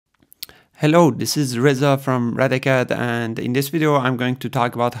Hello, this is Reza from RADACAD, and in this video I'm going to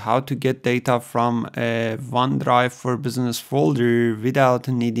talk about how to get data from a OneDrive for Business folder without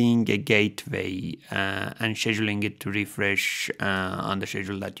needing a gateway and scheduling it to refresh on the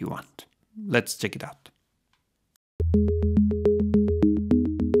schedule that you want. Let's check it out.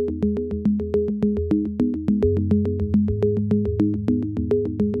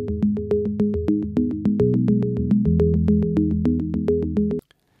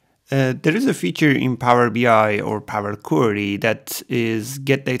 There is a feature in Power BI or Power Query that is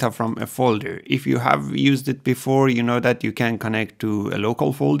get data from a folder. If you have used it before, you know that you can connect to a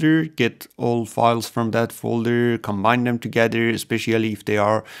local folder, get all files from that folder, combine them together, especially if they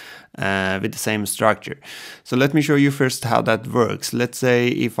are with the same structure. So let me show you first how that works. Let's say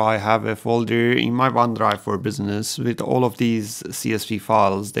if I have a folder in my OneDrive for Business with all of these CSV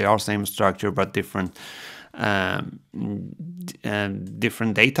files, they are same structure but different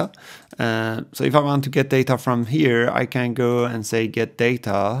different data. So if I want to get data from here, I can go and say get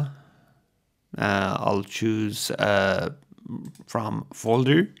data. I'll choose from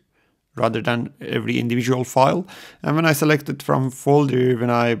folder rather than every individual file. And when I select it from folder, when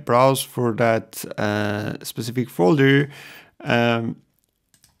I browse for that specific folder,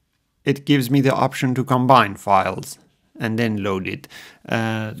 it gives me the option to combine files and then load it.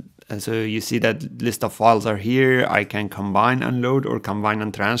 So you see that list of files are here. I can combine and load or combine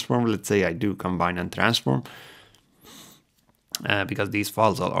and transform. Let's say I do combine and transform because these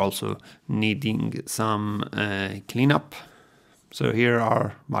files are also needing some cleanup. So here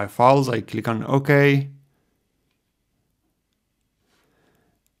are my files. I click on OK.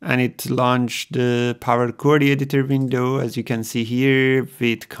 And it launched the Power Query editor window, as you can see here,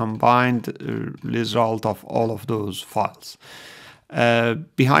 with combined result of all of those files.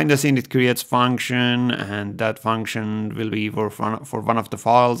 Behind the scene, it creates function, and that function will be for one of the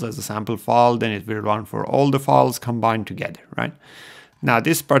files as a sample file. Then it will run for all the files combined together, right? Now,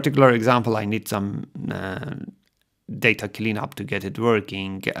 this particular example, I need some data cleanup to get it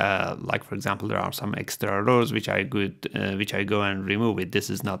working. Like for example, there are some extra rows which I go and remove it. This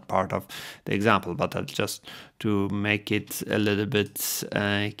is not part of the example, but just to make it a little bit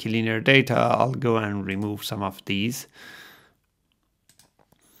cleaner data, I'll go and remove some of these.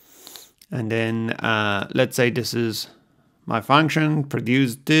 And then let's say this is my function,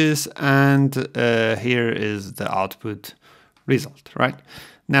 produce this, and here is the output result, right?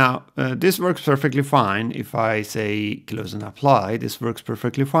 Now, this works perfectly fine. If I say close and apply, this works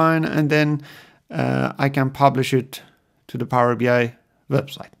perfectly fine. And then I can publish it to the Power BI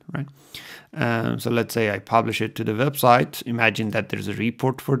website, right? So let's say I publish it to the website. Imagine that there's a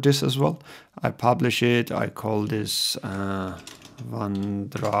report for this as well. I publish it. I call this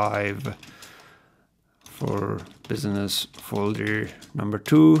OneDrive for Business folder number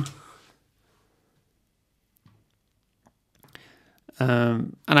 2.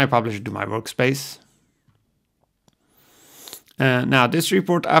 And I publish it to my workspace. Now this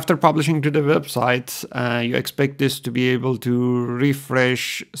report, after publishing to the website, you expect this to be able to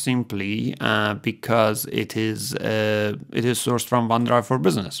refresh simply because it is sourced from OneDrive for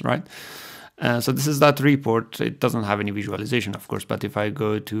Business, right? So this is that report. It doesn't have any visualization, of course, but if I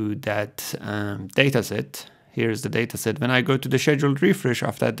go to that data set, here's the data set. When I go to the scheduled refresh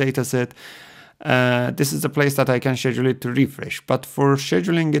of that data set, this is the place that I can schedule it to refresh. But for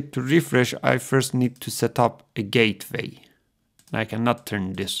scheduling it to refresh, I first need to set up a gateway. I cannot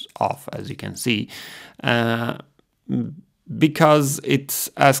turn this off, as you can see, because it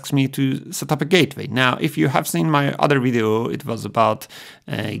asks me to set up a gateway. Now, if you have seen my other video, it was about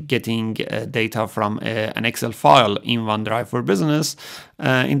getting data from an Excel file in OneDrive for Business.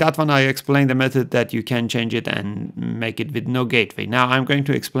 In that one, I explained the method that you can change it and make it with no gateway. Now, I'm going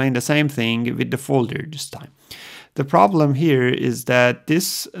to explain the same thing with the folder this time. The problem here is that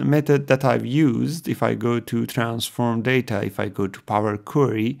this method that I've used, if I go to transform data, if I go to Power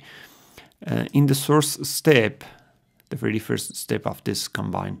Query, in the source step, the very first step of this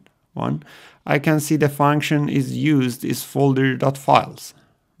combined one, I can see the function is used is folder.files.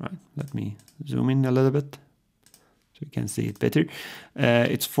 Right? Let me zoom in a little bit so you can see it better.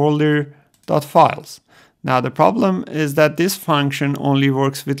 It's folder.files. Now the problem is that this function only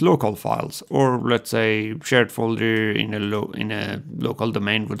works with local files, or let's say shared folder in a local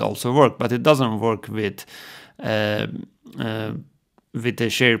domain would also work, but it doesn't work with a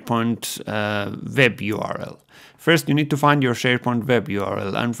SharePoint web URL. First, you need to find your SharePoint web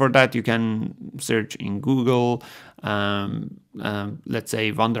URL, and for that you can search in Google, let's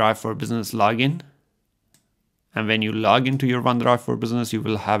say OneDrive for Business login. And when you log into your OneDrive for Business, you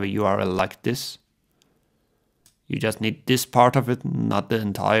will have a URL like this. You just need this part of it, not the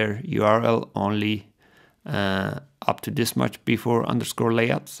entire URL, only up to this much before underscore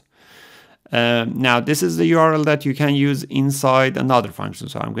layouts. Now this is the URL that you can use inside another function.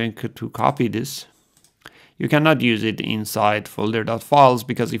 So I'm going to copy this. You cannot use it inside folder.files,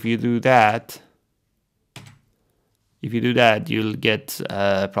 because if you do that, you'll get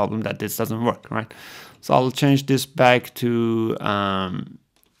a problem that this doesn't work, right? So I'll change this back to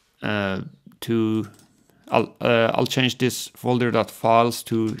I'll change this folder.files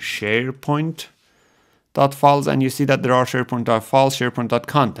to SharePoint.files, and you see that there are SharePoint.files,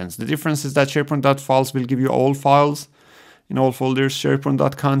 SharePoint.contents. The difference is that SharePoint.files will give you all files in all folders.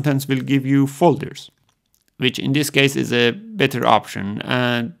 SharePoint.contents will give you folders, which in this case is a better option.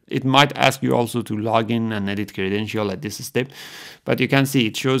 And it might ask you also to log in and edit credential at this step, but you can see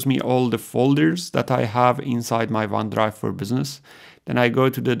it shows me all the folders that I have inside my OneDrive for Business. Then I go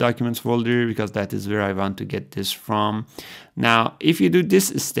to the documents folder, because that is where I want to get this from. Now, if you do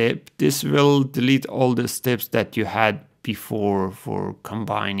this step, this will delete all the steps that you had before for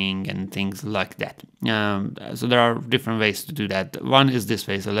combining and things like that. So there are different ways to do that. One is this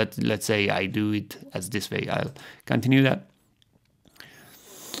way. So let's say I do it as this way. I'll continue that.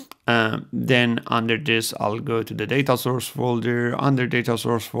 Then under this, I'll go to the data source folder. Under data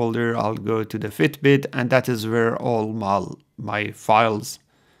source folder, I'll go to the Fitbit, and that is where all my files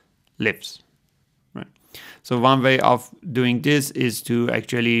lives. Right. So one way of doing this is to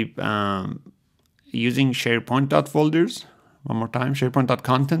actually using SharePoint.folders. One more time,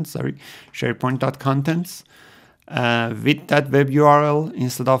 SharePoint.contents, sorry, SharePoint.contents with that web URL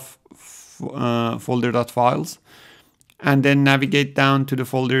instead of folder.files, and then navigate down to the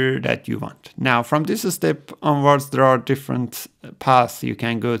folder that you want. Now, from this step onwards, there are different paths you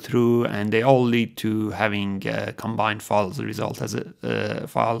can go through, and they all lead to having combined files as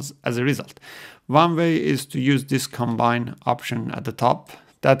a result. One way is to use this combine option at the top.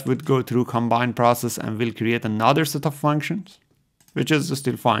 That would go through combine process and will create another set of functions, which is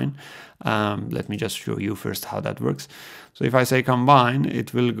still fine. Let me just show you first how that works. So if I say combine,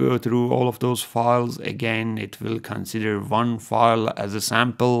 it will go through all of those files. Again, it will consider one file as a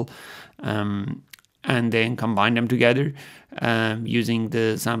sample and then combine them together using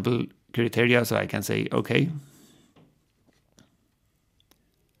the sample criteria. So I can say, okay,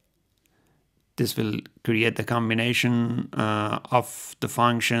 this will create the combination of the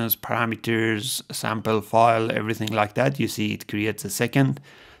functions, parameters, sample file, everything like that. You see it creates a second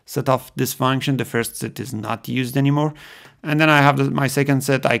set of this function. The first set is not used anymore. And then I have my second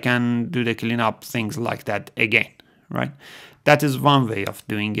set. I can do the cleanup, things like that again, right? That is one way of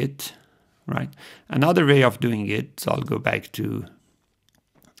doing it, right? Another way of doing it, so I'll go back to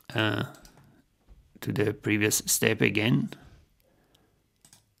the previous step again.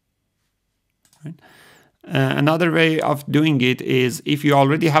 Right. Another way of doing it is if you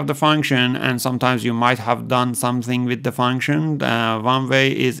already have the function and sometimes you might have done something with the function. One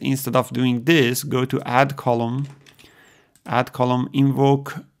way is, instead of doing this, go to add column,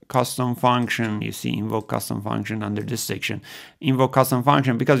 invoke custom function. You see invoke custom function under this section. Invoke custom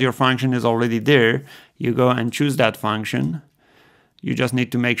function, because your function is already there. You go and choose that function. You just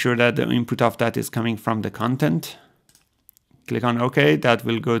need to make sure that the input of that is coming from the content. Click on OK. That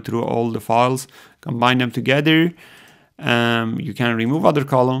will go through all the files, combine them together. You can remove other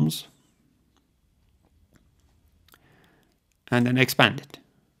columns and then expand it.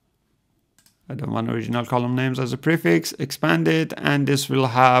 I don't want original column names as a prefix. Expand it, and this will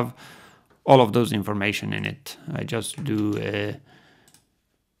have all of those information in it. I just do a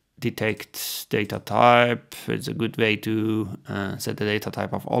detect data type. It's a good way to set the data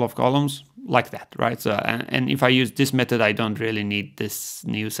type of all of columns like that, right? So, and if I use this method, I don't really need this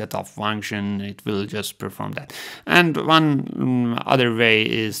new set of function. It will just perform that. And one other way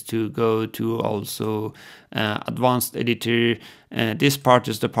is to go to also advanced editor. This part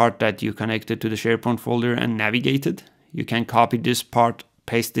is the part that you connected to the SharePoint folder and navigated. You can copy this part,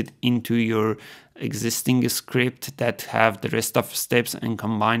 paste it into your existing script that have the rest of steps, and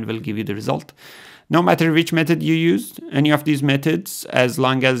combined will give you the result. No matter which method you used, any of these methods, as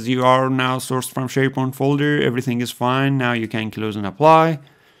long as you are now sourced from SharePoint folder, everything is fine. Now you can close and apply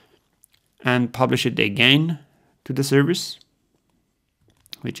and publish it again to the service,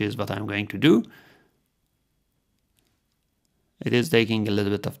 which is what I'm going to do. It is taking a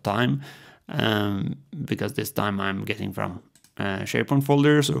little bit of time because this time I'm getting from SharePoint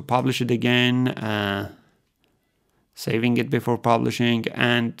folder. So publish it again, saving it before publishing,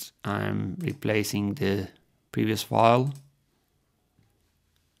 and I'm replacing the previous file.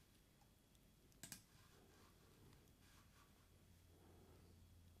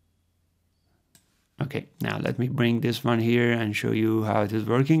 Okay, now let me bring this one here and show you how it is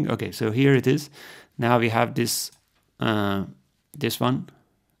working. Okay, so here it is. Now we have this this one.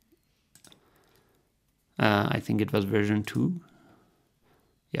 I think it was version 2.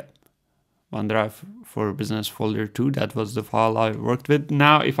 Yeah, OneDrive for Business folder 2. That was the file I worked with.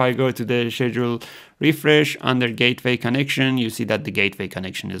 Now, if I go to the schedule refresh under gateway connection, you see that the gateway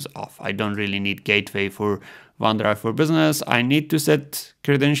connection is off. I don't really need gateway for OneDrive for Business. I need to set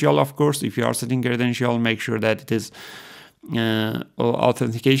credential, of course. If you are setting credential, make sure that it is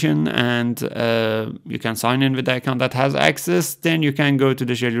authentication, and you can sign in with the account that has access. Then you can go to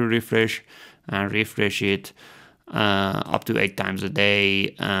the schedule refresh and refresh it up to 8 times a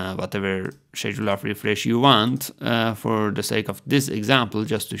day, whatever schedule of refresh you want. For the sake of this example,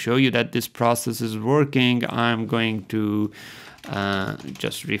 just to show you that this process is working, I'm going to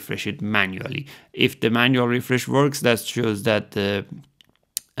just refresh it manually. If the manual refresh works, that shows that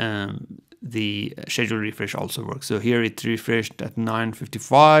the schedule refresh also works. So here it refreshed at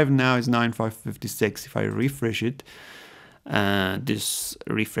 9:55, now it's 9:56. If I refresh it, this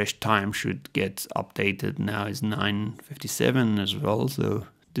refresh time should get updated. Now it's 9:57 as well, so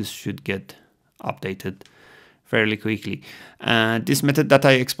this should get updated fairly quickly. This method that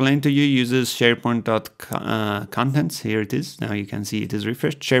I explained to you uses SharePoint.contents. Here it is. Now you can see it is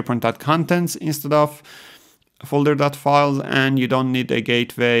refreshed. SharePoint.contents instead of folder.files, and you don't need a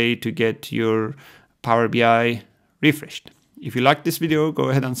gateway to get your Power BI refreshed. If you like this video, go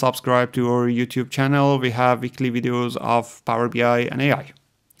ahead and subscribe to our YouTube channel. We have weekly videos of Power BI and AI.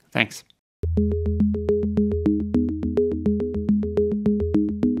 Thanks.